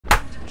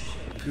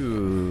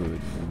Good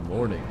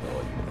morning,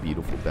 all you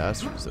beautiful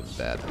bastards of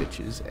bad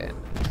bitches and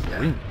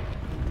green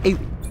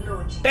alien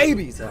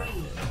babies out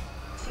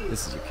there.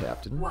 This is your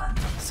captain,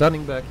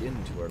 signing back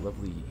into our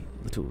lovely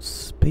little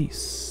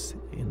space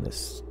in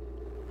this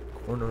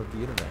corner of the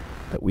internet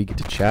that we get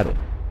to chat in.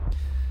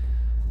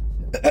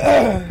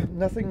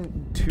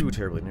 Nothing too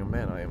terribly new.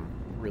 Man, I am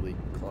really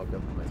clogged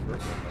up in my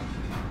throat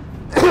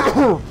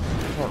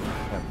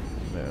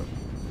right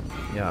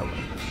now.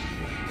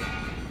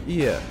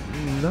 Yeah,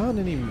 not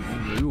any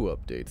new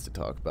updates to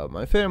talk about.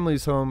 My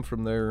family's home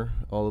from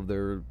all of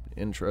their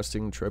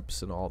interesting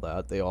trips and all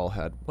that. They all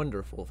had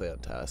wonderful,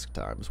 fantastic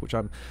times, which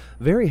I'm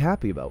very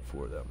happy about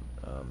for them.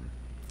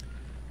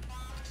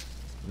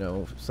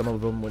 Some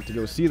of them went to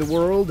go see the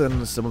world,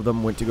 and some of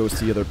them went to go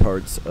see other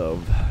parts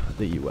of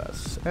the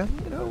U.S. And,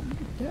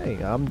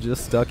 hey, I'm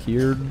just stuck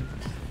here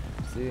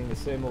seeing the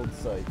same old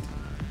sight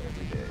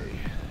every day,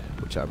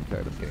 which I'm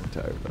kind of getting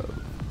tired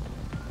of.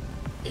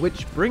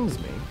 Which brings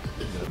me,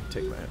 I'm going to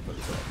take my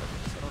headphones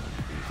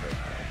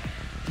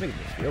off. Making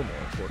this feel more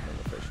important and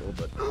official,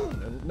 but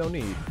no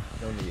need.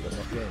 I'm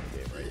not playing the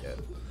game right yet.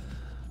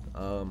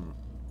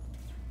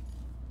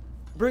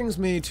 Brings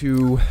me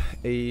to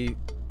a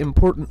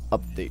important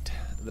update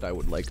that I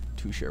would like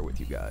to share with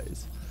you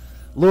guys.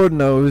 Lord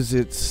knows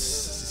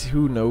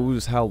who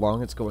knows how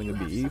long it's going to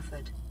be,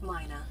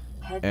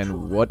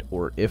 and what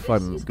or if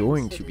I'm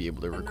going to be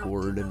able to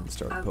record and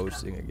start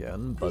posting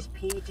again, but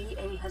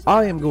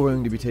I am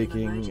going to be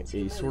taking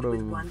a sort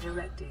of,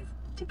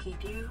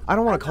 I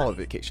don't want to call it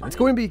vacation. It's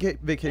going to be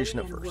vacation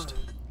at first.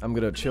 I'm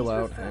going to chill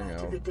out, hang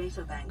out,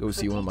 go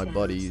see one of my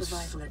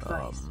buddies,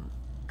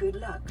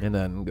 and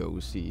then go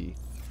see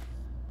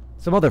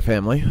some other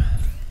family.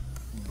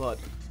 But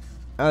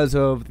as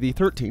of the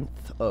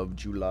 13th of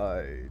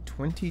July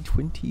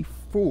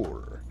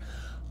 2024,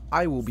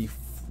 I will be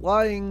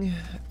flying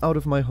out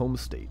of my home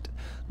state.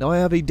 Now I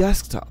have a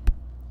desktop,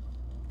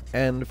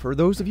 and for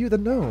those of you that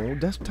know,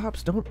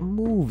 desktops don't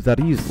move that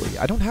easily.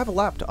 I don't have a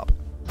laptop,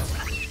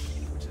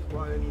 which is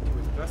why I need to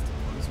invest in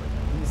one, so I can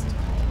at least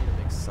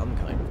make some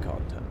kind of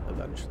content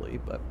eventually,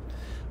 but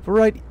for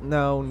right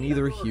now,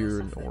 neither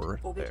here nor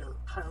there.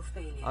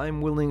 I'm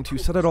willing to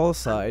set it all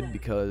aside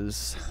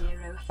because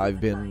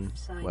I've been,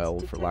 well,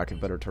 for lack of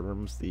better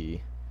terms,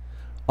 the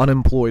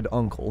unemployed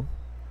uncle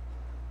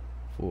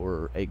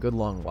for a good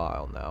long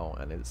while now,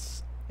 and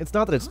it's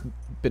not that it's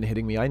been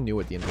hitting me. I knew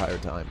it the entire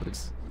time, but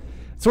it's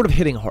sort of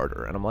hitting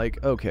harder, and I'm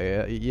like,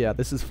 okay, yeah,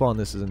 this is fun,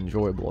 this is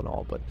enjoyable and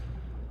all, but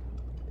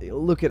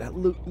look at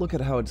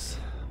how it's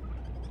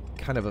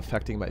kind of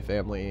affecting my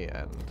family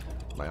and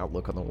my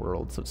outlook on the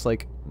world. So it's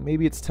like,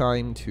 maybe it's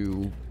time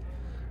to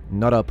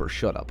nut up or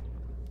shut up,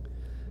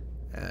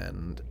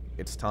 and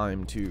it's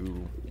time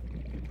to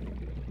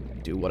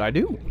do what I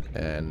do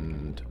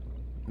and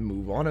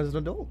move on as an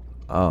adult.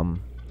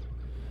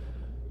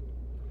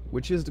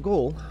 Which is the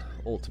goal,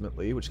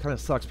 ultimately, which kind of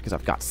sucks because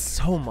I've got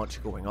so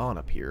much going on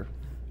up here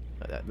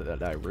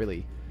that I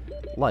really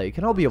like,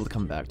 and I'll be able to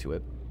come back to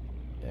it,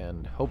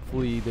 and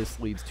hopefully this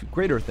leads to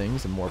greater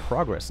things and more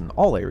progress in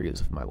all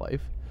areas of my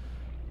life.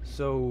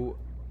 So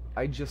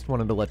I just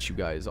wanted to let you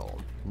guys all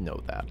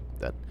know that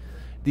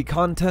the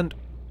content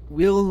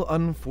will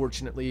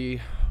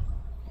unfortunately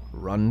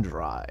run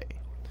dry.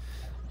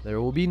 There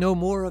will be no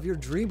more of your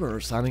dreamer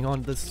signing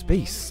on to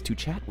space to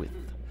chat with.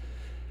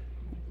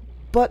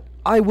 But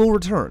I will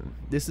return.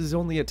 This is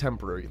only a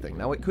temporary thing.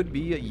 Now, it could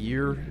be a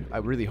year. I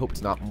really hope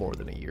it's not more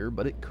than a year,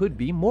 but it could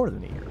be more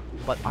than a year.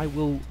 But I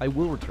will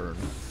return.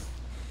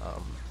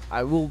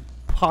 I will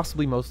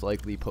possibly most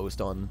likely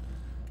post on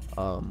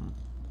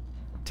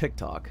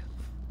TikTok,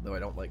 though I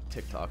don't like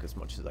TikTok as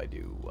much as I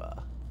do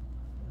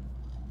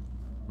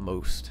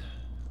most.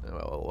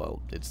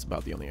 Well, it's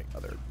about the only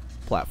other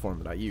platform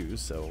that I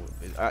use, so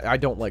I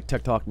don't like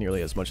TikTok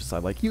nearly as much as I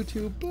like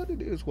YouTube, but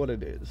it is what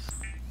it is.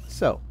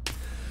 So,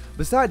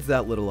 besides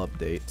that little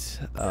update,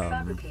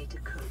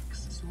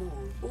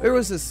 there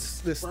was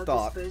this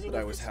thought that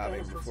I was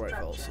having before I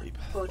fell asleep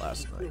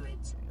last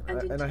night.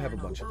 And I have a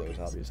bunch of those,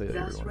 obviously,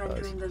 everyone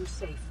does.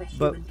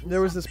 But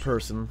there was this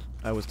person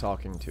I was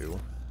talking to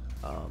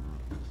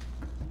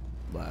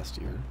last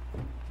year.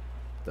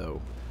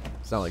 Though,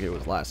 it's not like it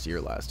was last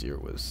year. Last year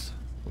was,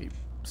 we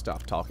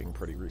stopped talking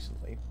pretty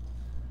recently.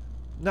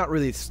 Not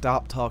really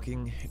stopped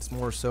talking, it's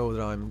more so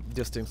that I'm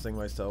distancing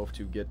myself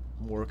to get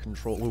more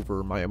control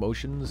over my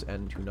emotions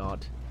and to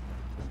not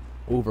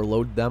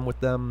overload them with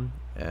them,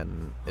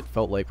 and it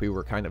felt like we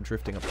were kind of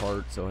drifting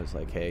apart, so I was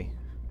like, hey,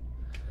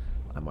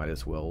 I might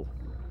as well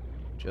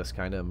just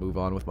kind of move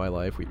on with my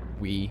life.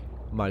 We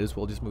might as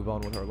well just move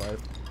on with our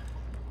life.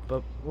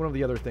 But one of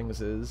the other things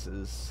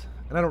is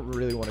and I don't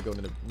really want to go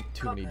into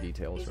too many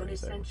details or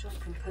anything,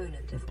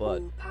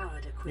 but,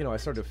 I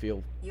started to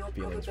feel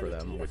feelings for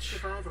them, which,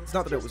 it's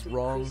not that it was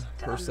wrong,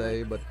 per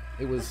se, but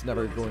it was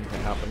never going to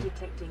happen,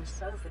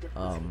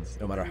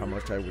 no matter how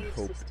much I would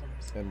hope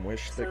and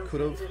wish that could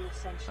have.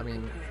 I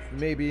mean,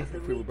 maybe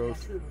if we were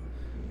both,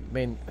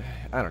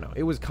 I don't know,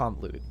 it was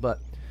convoluted, but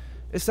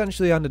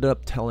essentially I ended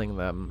up telling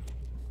them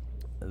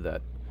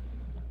that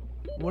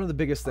one of the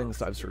biggest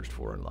things I've searched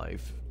for in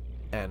life,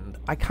 and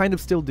I kind of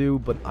still do,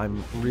 but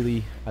I'm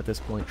really, at this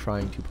point,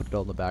 trying to put it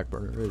on the back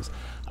burner, is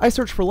I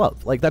search for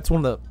love. Like, that's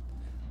one of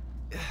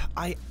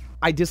the...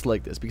 I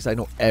dislike this because I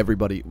know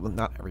everybody, well,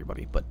 not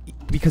everybody, but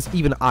because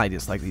even I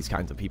dislike these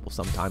kinds of people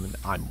sometimes, and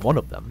I'm one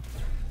of them.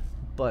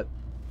 But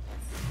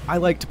I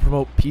like to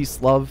promote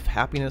peace, love,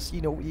 happiness. You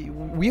know,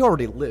 we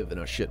already live in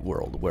a shit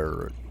world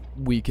where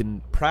we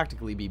can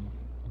practically be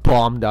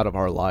bombed out of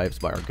our lives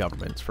by our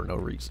governments for no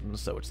reason.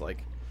 So it's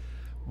like,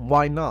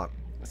 why not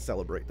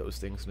celebrate those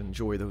things and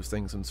enjoy those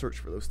things and search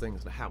for those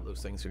things and have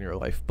those things in your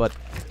life? But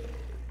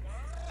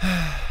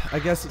I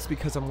guess it's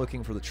because I'm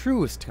looking for the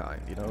truest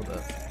kind, you know,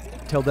 the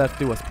till death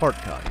do us part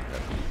kind.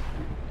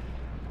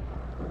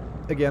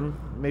 Again,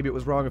 maybe it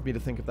was wrong of me to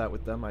think of that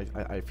with them.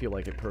 I feel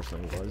like it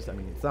personally was. I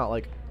mean, it's not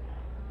like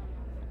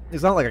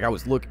I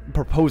was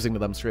proposing to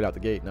them straight out the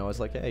gate. No, I was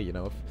like, hey, you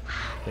know, if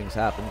things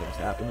happen, things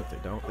happen. If they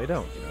don't, they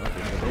don't. You know, at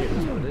the end of the day, it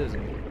is what it is.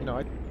 And, you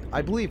know,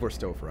 I believe we're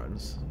still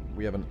friends.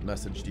 We haven't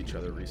messaged each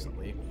other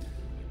recently.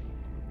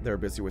 They're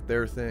busy with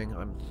their thing.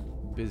 I'm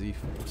busy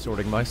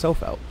sorting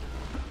myself out.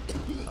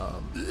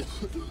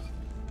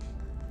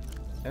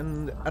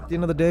 And at the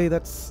end of the day,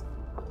 that's...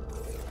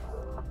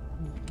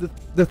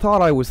 The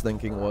thought I was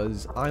thinking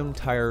was, I'm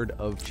tired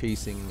of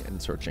chasing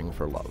and searching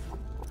for love.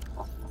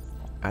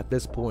 At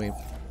this point,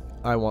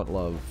 I want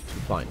love to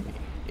find me.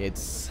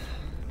 It's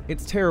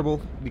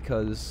terrible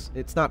because...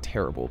 It's not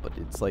terrible, but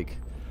it's like...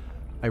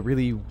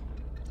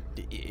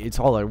 It's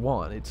all I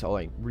want. It's all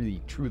I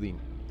really, truly...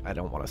 I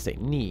don't want to say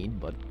need,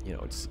 but, you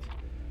know, it's...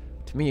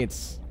 To me,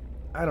 it's...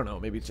 I don't know,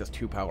 maybe it's just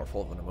too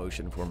powerful of an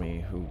emotion for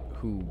me. Who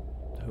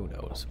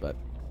knows? But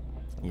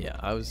yeah,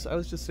 I was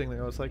just saying,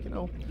 I was like, you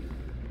know,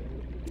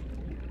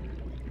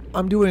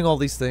 I'm doing all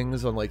these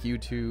things on like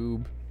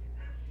YouTube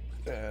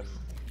and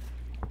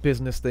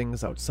business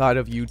things outside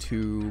of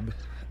YouTube,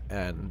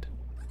 and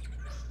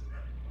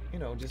you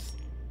know, just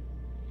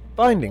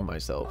finding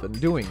myself and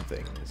doing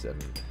things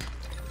and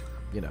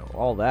you know,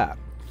 all that.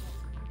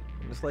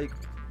 I'm just like,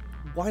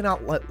 why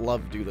not let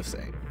love do the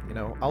same? You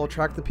know, I'll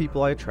attract the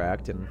people I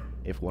attract, and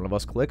if one of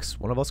us clicks,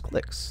 one of us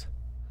clicks.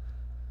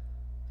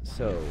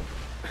 So,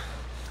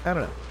 I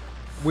don't know.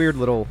 Weird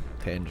little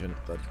tangent,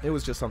 but it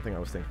was just something I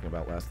was thinking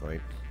about last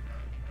night.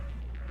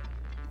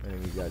 I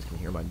think you guys can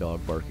hear my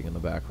dog barking in the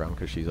background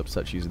because she's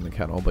upset she's in the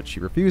kennel, but she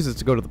refuses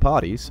to go to the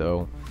potty,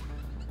 so...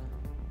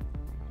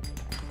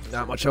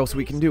 Not much else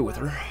we can do with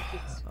her.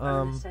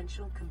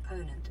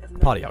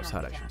 Potty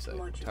outside, I should say.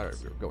 I'm tired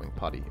of going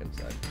potty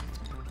inside.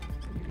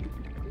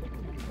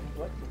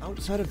 What?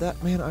 Outside of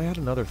that, man, I had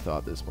another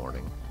thought this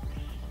morning.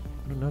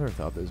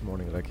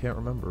 That I can't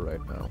remember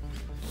right now.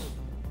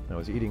 I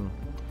was eating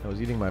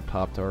my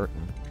Pop-Tart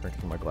and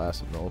drinking my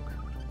glass of milk.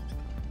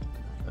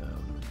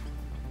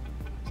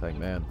 It's like,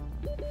 man.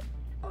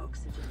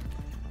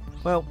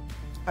 Well,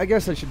 I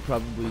guess I should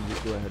probably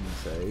just go ahead and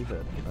say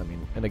that, I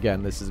mean, and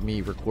again, this is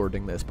me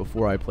recording this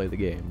before I play the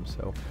game,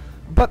 so...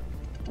 But,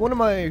 one of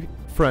my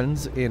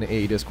friends in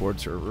a Discord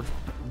server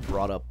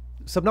brought up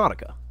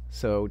Subnautica.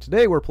 So,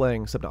 today we're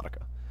playing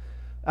Subnautica.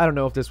 I don't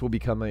know if this will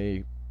become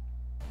a...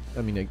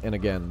 I mean, and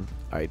again,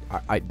 I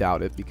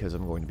doubt it because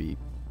I'm going to be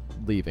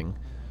leaving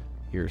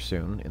here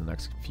soon in the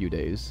next few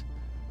days.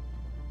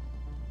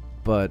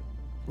 But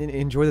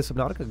enjoy the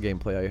Subnautica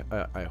gameplay,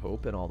 I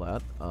hope, and all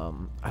that.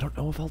 I don't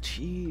know if I'll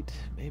cheat.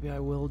 Maybe I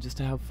will just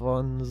to have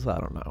fun. I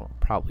don't know.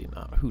 Probably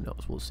not. Who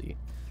knows? We'll see.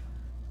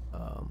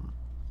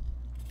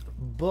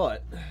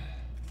 But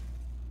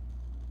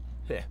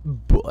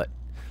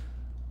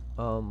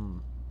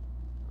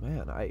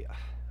man,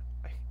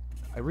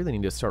 I really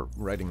need to start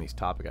writing these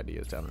topic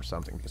ideas down or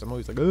something, because I'm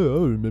always like, oh,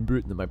 I'll remember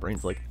it, and then my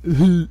brain's like,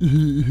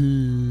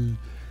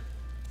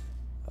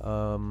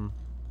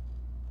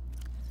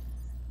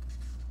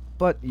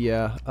 but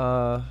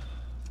yeah,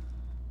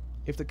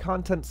 if the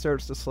content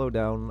starts to slow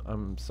down,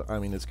 I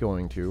mean, it's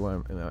going to,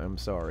 I'm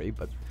sorry,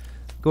 but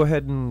go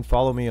ahead and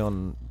follow me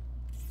on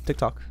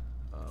TikTok.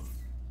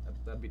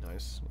 That'd be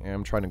nice. Yeah,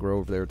 I'm trying to grow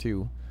over there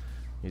too.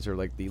 These are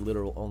like the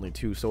literal only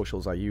 2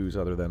 socials I use,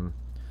 other than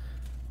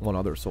one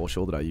other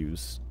social that I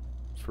use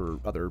for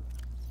other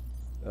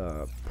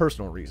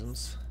personal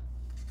reasons.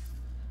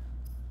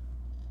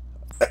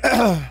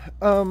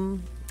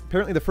 Apparently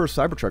the first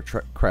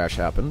Cybertruck crash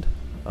happened.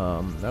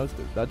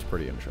 That's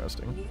pretty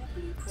interesting.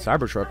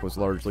 Cybertruck was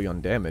largely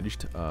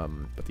undamaged,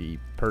 but the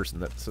person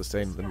that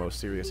sustained the most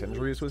serious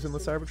injuries was in the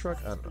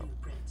Cybertruck? I don't know.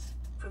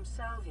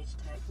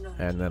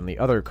 And then the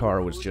other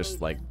car was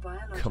just, like,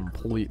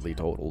 completely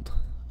totaled.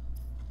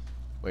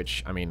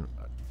 Which, I mean,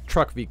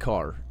 truck v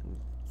car.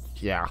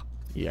 Yeah.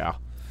 Let's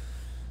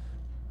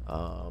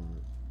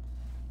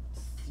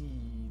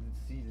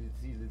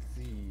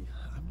see.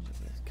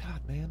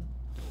 God, man.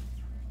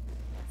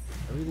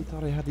 I really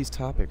thought I had these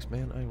topics,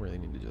 man. I really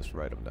need to just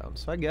write them down.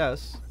 So I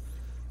guess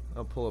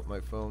I'll pull up my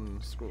phone,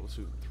 scroll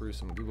through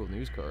some Google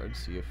News cards,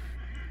 see if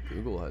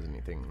Google has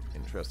anything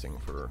interesting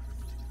for...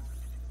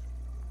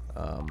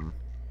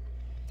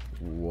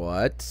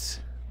 What?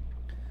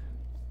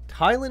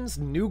 Thailand's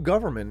new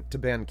government to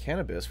ban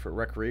cannabis for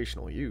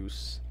recreational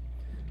use.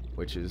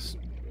 which is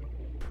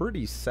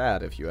pretty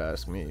sad if you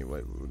ask me.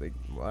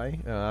 Why?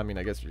 I mean,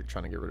 I guess you're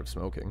trying to get rid of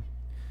smoking.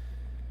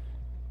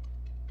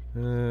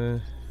 Nah.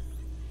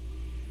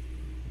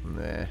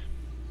 I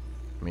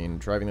mean,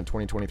 driving the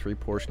 2023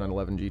 Porsche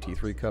 911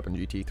 GT3 Cup and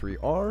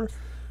GT3R,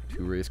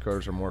 2 race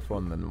cars are more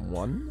fun than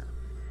 1.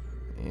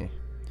 Eh.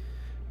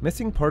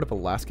 Missing part of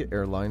Alaska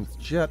Airlines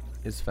jet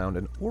is found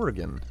in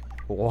Oregon.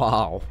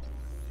 Wow.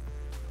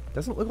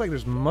 Doesn't look like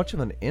there's much of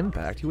an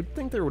impact. You would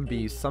think there would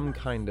be some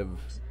kind of...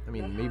 I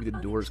mean, maybe the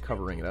door's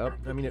covering it up.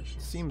 I mean, it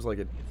seems like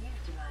it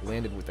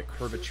landed with a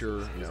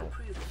curvature, you know,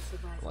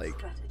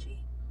 like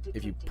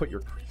if you put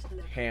your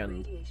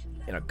hand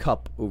in a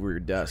cup over your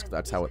desk,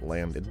 that's how it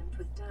landed.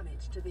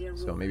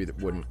 So maybe that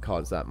wouldn't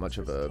cause that much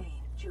of a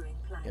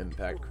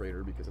impact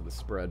crater because of the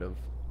spread of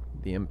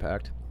the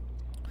impact.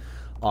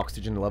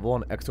 Oxygen level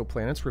on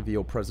exoplanets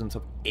reveal presence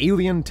of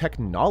alien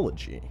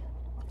technology.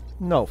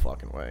 No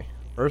fucking way.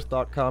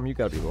 Earth.com, you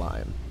gotta be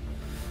lying.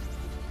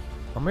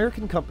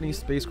 American company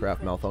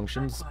spacecraft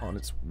malfunctions on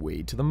its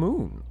way to the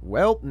moon.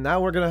 Well, now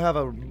we're gonna have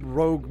a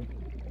rogue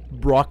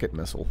rocket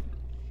missile.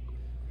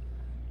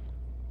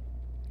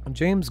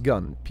 James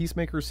Gunn,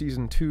 Peacemaker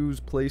Season 2's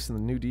place in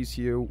the new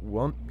DCU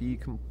won't be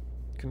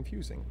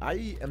confusing.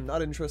 I am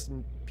not interested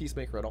in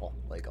Peacemaker at all,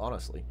 like,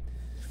 honestly.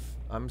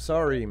 I'm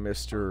sorry,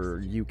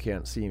 Mr. You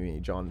Can't See Me,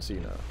 John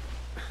Cena.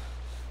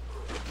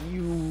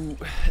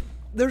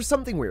 There's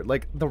something weird,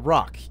 like The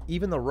Rock.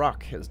 Even The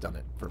Rock has done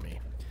it for me.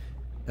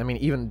 I mean,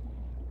 even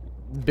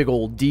big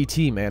old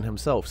DT man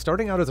himself,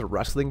 starting out as a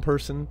wrestling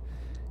person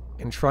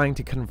and trying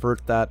to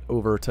convert that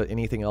over to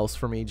anything else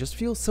for me just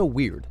feels so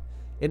weird.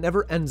 It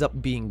never ends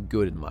up being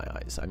good in my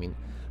eyes. I mean,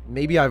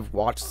 maybe I've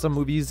watched some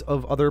movies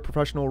of other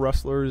professional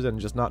wrestlers and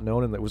just not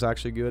known and that was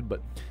actually good,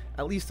 but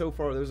at least so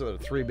far, those are the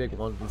 3 big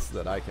ones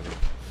that I can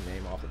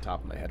name off the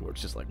top of my head where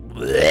it's just like,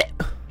 bleh.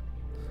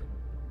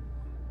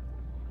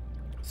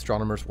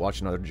 Astronomers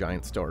watch another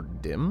giant star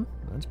dim.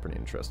 That's pretty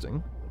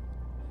interesting.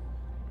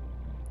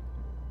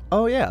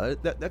 Oh yeah,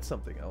 that's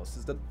something else.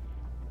 Is that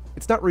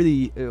it's not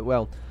really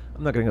well,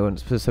 I'm not going to go into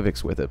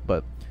specifics with it,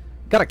 but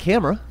got a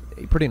camera,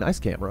 a pretty nice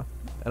camera,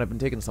 and I've been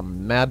taking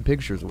some mad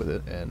pictures with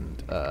it,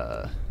 and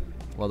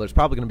well, there's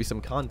probably going to be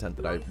some content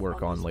that I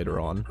work on later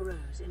on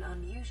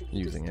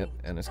using it,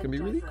 and it's going to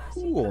be really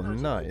cool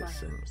and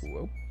nice. And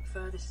whoa.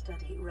 Further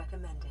study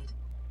recommended.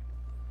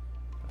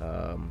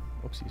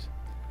 Oopsies.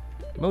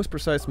 Most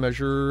precise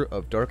measure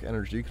of dark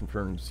energy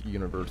confirms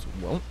universe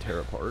won't tear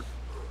apart.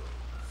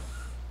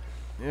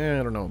 Yeah,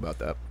 I don't know about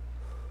that.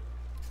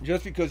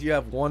 Just because you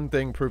have one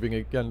thing proving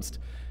against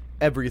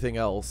everything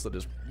else that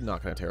is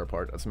not going to tear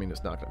apart doesn't mean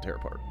it's not going to tear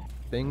apart.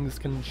 Things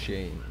can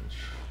change.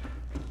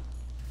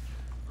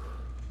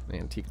 An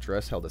antique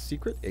dress held a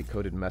secret, a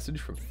coded message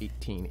from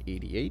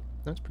 1888.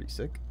 That's pretty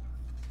sick.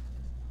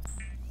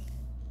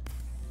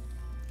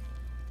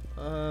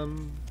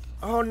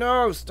 Oh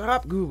no,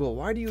 stop Google.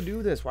 Why do you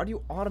do this? Why do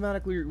you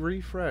automatically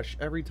refresh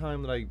every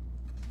time that I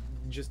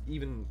just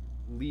even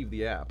leave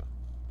the app?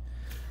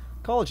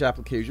 College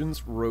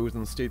applications rose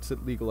in states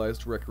that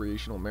legalized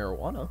recreational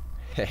marijuana.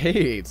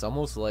 Hey, it's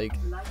almost like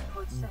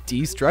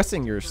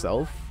de-stressing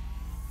yourself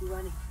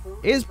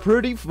is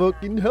pretty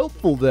fucking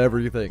helpful to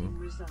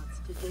everything.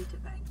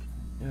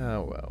 Yeah,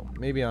 well,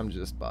 maybe I'm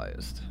just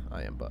biased.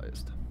 I am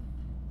biased.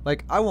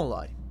 Like, I won't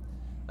lie.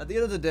 At the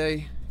end of the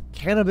day,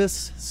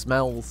 cannabis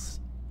smells...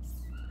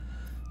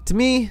 To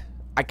me,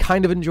 I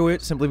kind of enjoy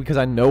it simply because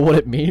I know what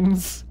it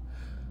means.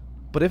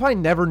 But if I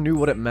never knew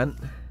what it meant,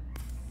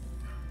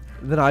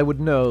 then I would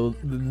know,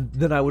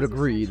 then I would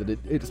agree that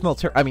it smells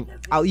terrible. I mean,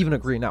 I'll even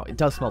agree now, it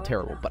does smell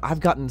terrible. But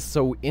I've gotten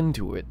so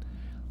into it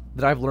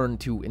that I've learned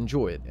to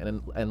enjoy it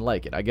and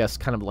like it. I guess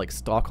kind of like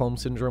Stockholm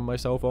Syndrome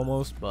myself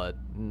almost, but,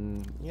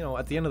 you know,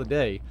 at the end of the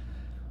day,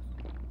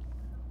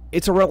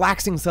 it's a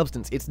relaxing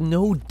substance. It's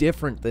no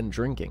different than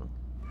drinking,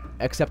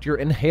 except you're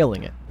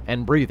inhaling it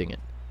and breathing it.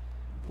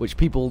 Which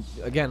people,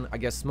 again, I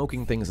guess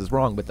smoking things is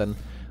wrong, but then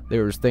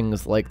there's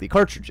things like the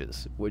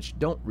cartridges, which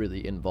don't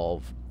really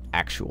involve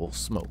actual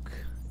smoke.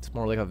 It's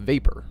more like a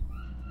vapor.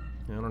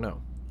 I don't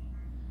know.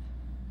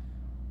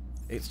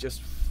 It's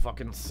just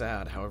fucking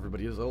sad how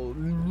everybody is all...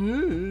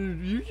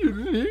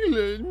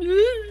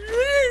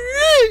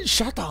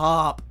 Shut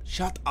up!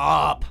 Shut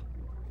up!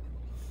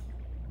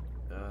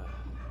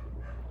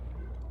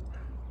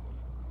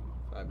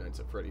 Five Nights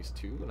at Freddy's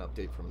 2, an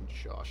update from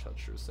Josh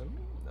Hutcherson.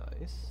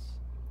 Nice.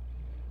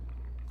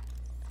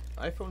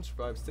 iPhone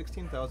survives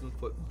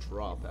 16,000-foot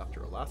drop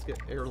after Alaska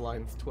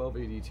Airlines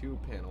 1282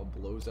 panel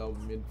blows out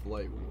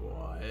mid-flight.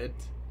 What?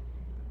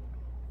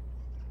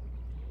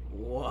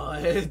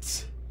 What?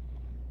 It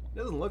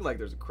doesn't look like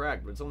there's a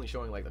crack, but it's only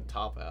showing like the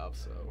top half,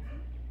 so...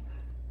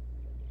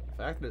 The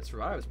fact that it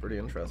survives is pretty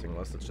interesting,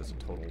 unless it's just a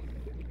total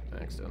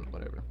accident,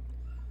 whatever.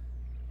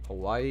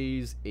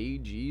 Hawaii's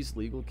AG's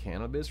legal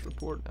cannabis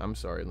report? I'm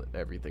sorry,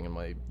 everything in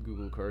my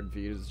Google card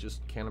feed is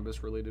just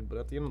cannabis related, but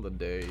at the end of the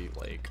day,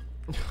 like...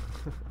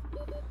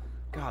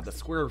 God, the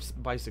square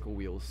bicycle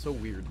wheel is so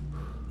weird.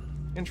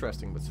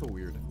 Interesting, but so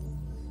weird.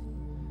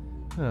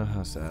 Oh,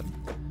 how sad.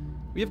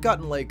 We have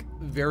gotten, like,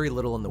 very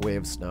little in the way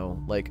of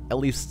snow. Like, at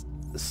least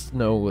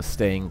snow with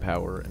staying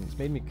power, and it's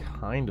made me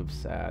kind of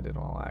sad in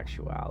all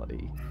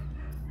actuality.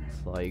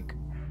 It's like,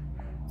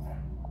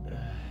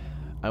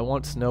 I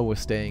want snow with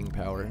staying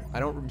power. I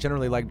don't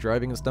generally like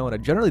driving in snow, and I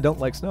generally don't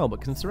like snow,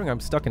 but considering I'm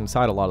stuck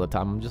inside a lot of the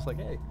time, I'm just like,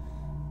 hey,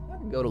 I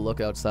can go to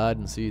look outside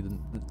and see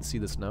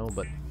the snow,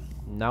 but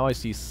now I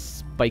see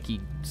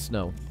spiky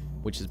snow,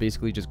 which is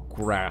basically just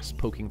grass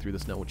poking through the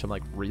snow, which I'm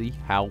like, really?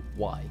 How?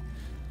 Why?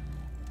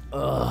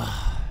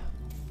 Ugh.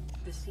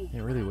 I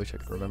really wish I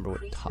could remember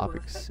what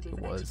topics it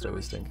was that I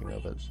was thinking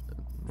of it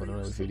when I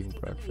was eating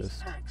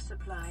breakfast.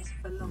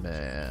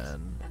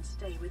 Man.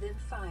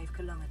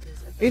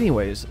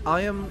 Anyways,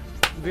 I am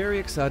very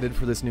excited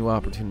for this new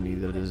opportunity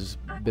that has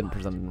been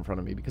presented in front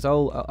of me, because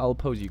I'll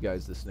pose you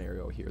guys this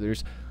scenario here.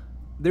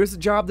 There's a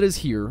job that is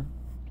here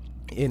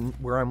in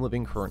where I'm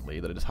living currently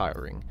that is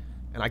hiring,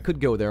 and I could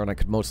go there and I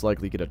could most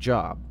likely get a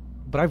job.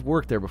 But I've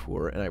worked there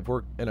before, and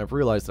I've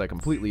realized that I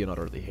completely and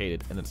utterly hate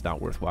it, and it's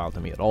not worthwhile to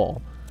me at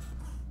all.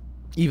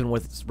 Even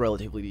with its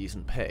relatively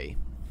decent pay.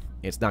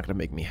 It's not going to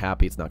make me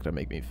happy, it's not going to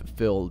make me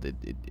fulfilled,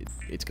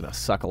 it's going to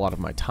suck a lot of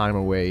my time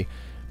away.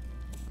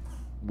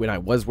 When I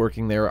was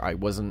working there, I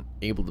wasn't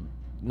able to,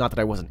 not that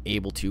I wasn't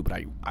able to,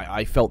 but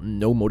I felt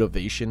no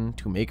motivation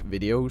to make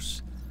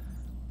videos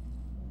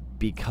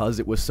because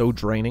it was so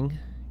draining,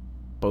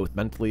 both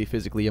mentally,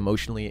 physically,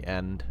 emotionally,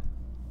 and,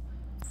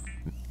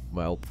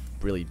 well,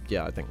 really,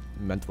 yeah, I think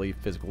mentally,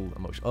 physical,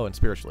 emotional, oh, and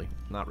spiritually.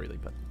 Not really,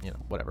 but, you know,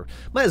 whatever.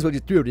 Might as well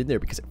just throw it in there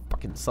because it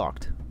fucking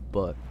sucked.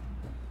 But,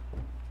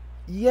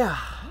 yeah.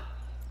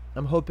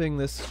 I'm hoping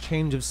this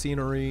change of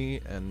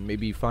scenery and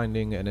maybe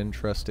finding an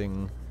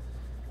interesting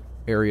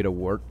area to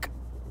work,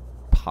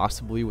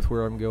 possibly with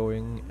where I'm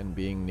going, and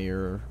being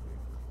near,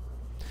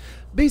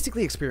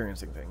 basically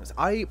experiencing things.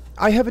 I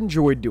have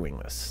enjoyed doing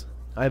this.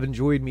 I have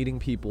enjoyed meeting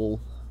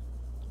people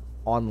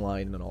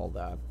online and all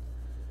that,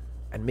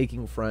 and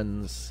making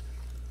friends.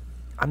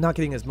 I'm not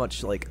getting as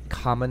much, like,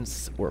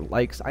 comments or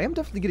likes. I am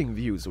definitely getting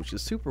views, which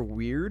is super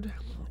weird,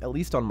 at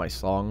least on my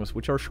songs,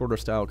 which are shorter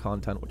style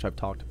content, which I've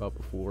talked about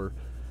before.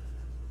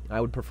 I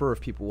would prefer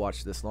if people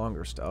watch this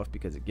longer stuff,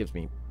 because it gives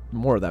me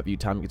more of that view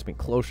time, it gets me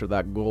closer to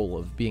that goal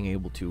of being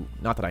able to,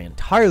 not that I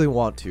entirely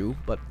want to,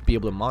 but be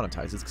able to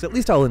monetize this, because at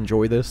least I'll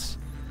enjoy this,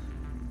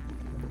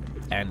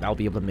 and I'll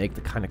be able to make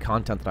the kind of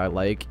content that I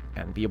like,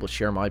 and be able to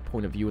share my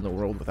point of view in the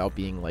world without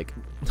being, like,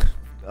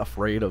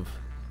 afraid of,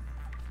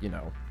 you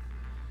know,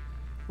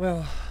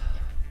 well,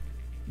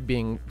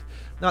 being,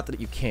 not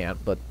that you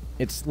can't, but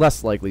it's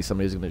less likely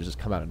somebody's going to just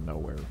come out of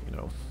nowhere, you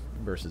know,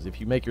 versus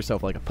if you make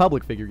yourself like a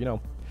public figure, you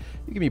know,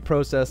 you can be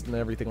processed and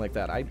everything like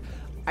that.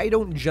 I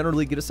don't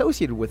generally get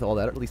associated with all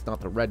that, at least not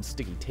the red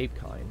sticky tape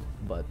kind,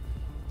 but,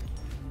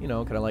 you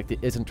know, kind of like the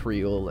Isn't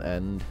Real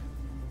and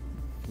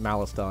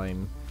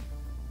Malestine.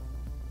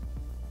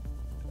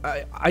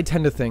 I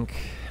tend to think,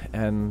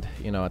 and,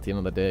 you know, at the end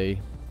of the day,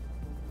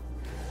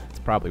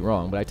 probably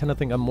wrong, but I tend to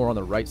think I'm more on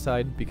the right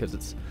side, because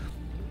it's,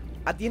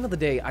 at the end of the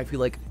day, I feel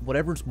like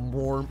whatever's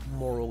more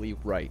morally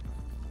right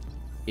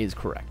is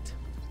correct.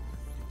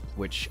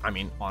 Which, I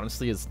mean,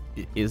 honestly,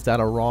 is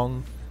that a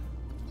wrong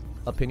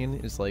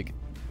opinion? It's like,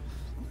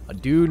 a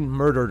dude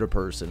murdered a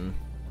person,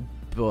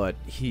 but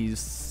he's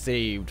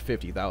saved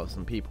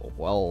 50,000 people.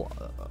 Well,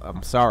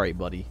 I'm sorry,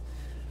 buddy.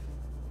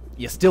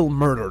 You still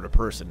murdered a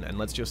person, and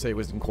let's just say it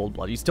was in cold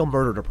blood. You still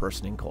murdered a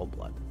person in cold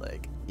blood.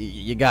 Like,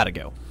 you gotta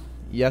go.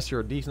 Yes, you're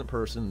a decent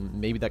person.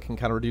 Maybe that can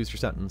kind of reduce your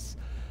sentence.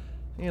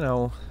 You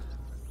know,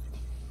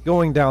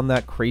 going down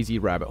that crazy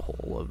rabbit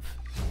hole of,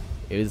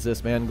 is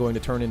this man going to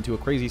turn into a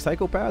crazy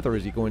psychopath, or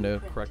is he going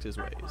to correct his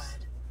ways?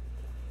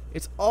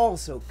 It's all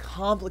so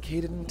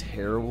complicated and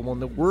terrible, and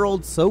the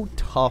world's so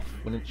tough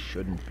when it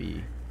shouldn't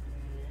be.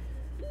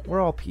 We're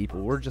all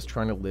people. We're just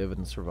trying to live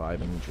and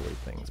survive and enjoy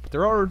things. But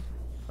there are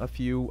a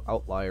few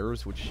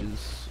outliers, which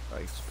is,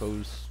 I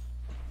suppose,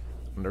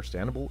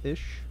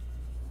 understandable-ish,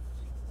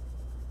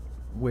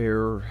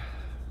 where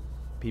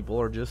people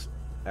are just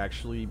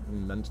actually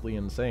mentally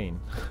insane.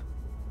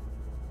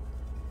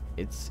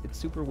 It's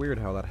super weird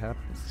how that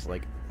happens. It's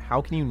like, how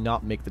can you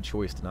not make the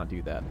choice to not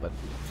do that? But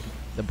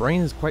the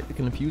brain is quite the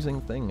confusing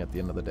thing at the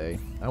end of the day.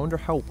 I wonder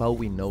how well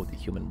we know the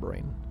human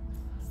brain.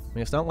 I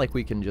mean, it's not like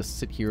we can just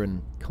sit here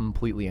and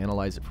completely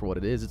analyze it for what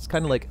it is. It's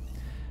kind of like,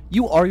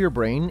 you are your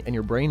brain, and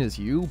your brain is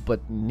you,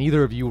 but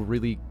neither of you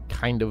really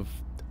kind of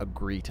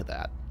agree to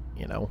that,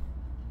 you know?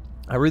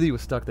 I really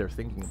was stuck there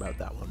thinking about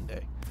that one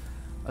day.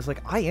 I was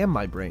like, I am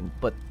my brain,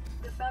 but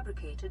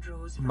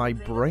my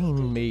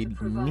brain made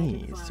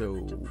me,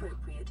 so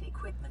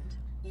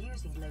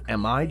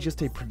am I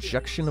just a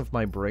projection of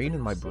my brain,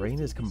 and my brain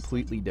is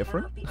completely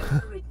different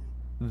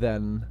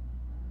than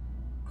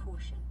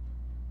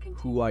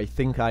who I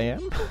think I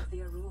am?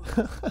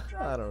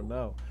 I don't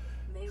know.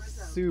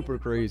 Super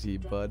crazy,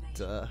 but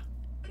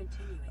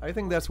I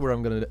think that's where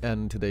I'm going to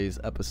end today's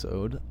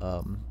episode.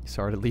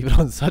 Sorry to leave it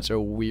on such a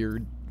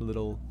weird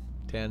little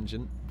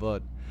tangent,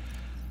 but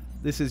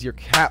this is your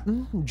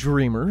Captain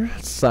Dreamer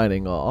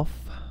signing off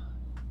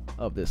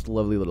of this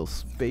lovely little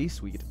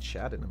space we get to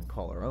chat in and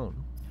call our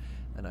own.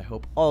 And I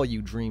hope all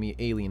you dreamy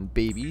alien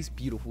babies,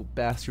 beautiful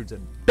bastards,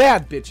 and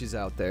bad bitches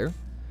out there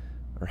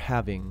are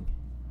having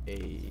a...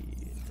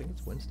 I think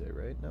it's Wednesday,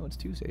 right? No, it's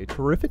Tuesday. A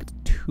terrific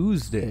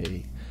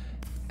Tuesday.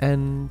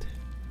 And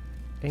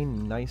a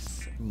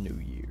nice new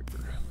year.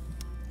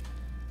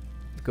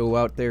 Go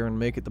out there and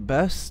make it the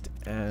best,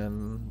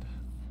 and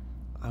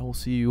I will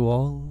see you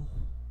all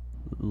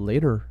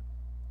later,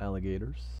 alligators.